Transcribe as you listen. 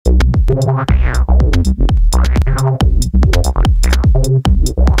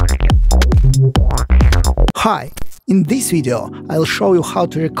Hi! In this video, I'll show you how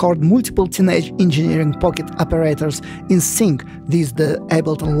to record multiple Teenage Engineering Pocket operators in sync with the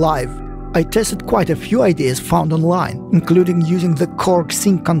Ableton Live. I tested quite a few ideas found online, including using the Korg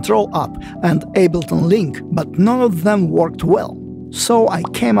Sync Control app and Ableton Link, but none of them worked well. So I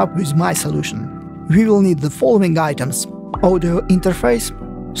came up with my solution. We will need the following items: audio interface,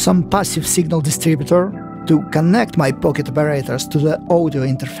 some passive signal distributor. To connect my pocket operators to the audio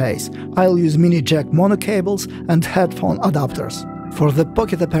interface, I'll use mini jack mono cables and headphone adapters. For the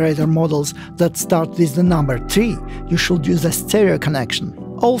pocket operator models that start with the number 3, you should use a stereo connection.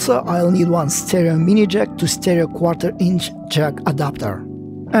 Also, I'll need one stereo mini jack to stereo 1/4-inch jack adapter.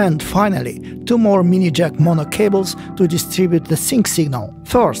 And finally, 2 more mini jack mono cables to distribute the sync signal.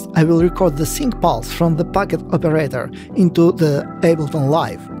 First, I will record the sync pulse from the pocket operator into the Ableton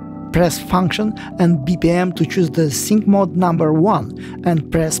Live. Press Function and BPM to choose the sync mode number 1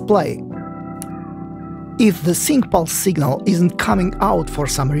 and press play. If the sync pulse signal isn't coming out for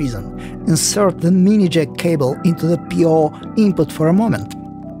some reason, insert the mini jack cable into the PO input for a moment.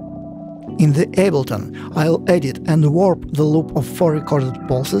 In the Ableton, I'll edit and warp the loop of 4 recorded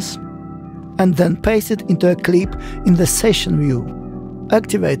pulses, and then paste it into a clip in the session view.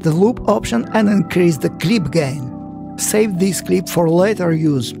 Activate the loop option and increase the clip gain. Save this clip for later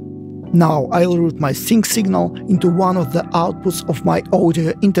use. Now I'll route my sync signal into one of the outputs of my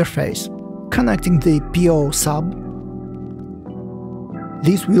audio interface, connecting the PO sub.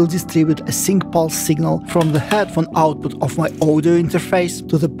 This will distribute a sync pulse signal from the headphone output of my audio interface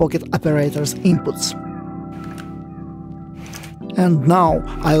to the pocket operator's inputs. And now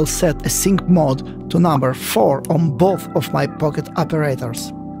I'll set a sync mode to number 4 on both of my pocket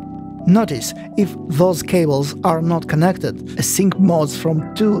operators. Notice, if those cables are not connected, sync modes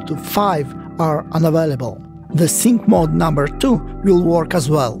from 2 to 5 are unavailable. The sync mode number 2 will work as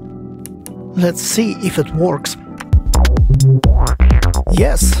well. Let's see if it works.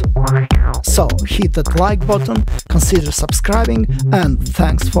 Yes! So, hit that like button, consider subscribing, and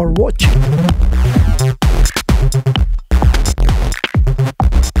thanks for watching!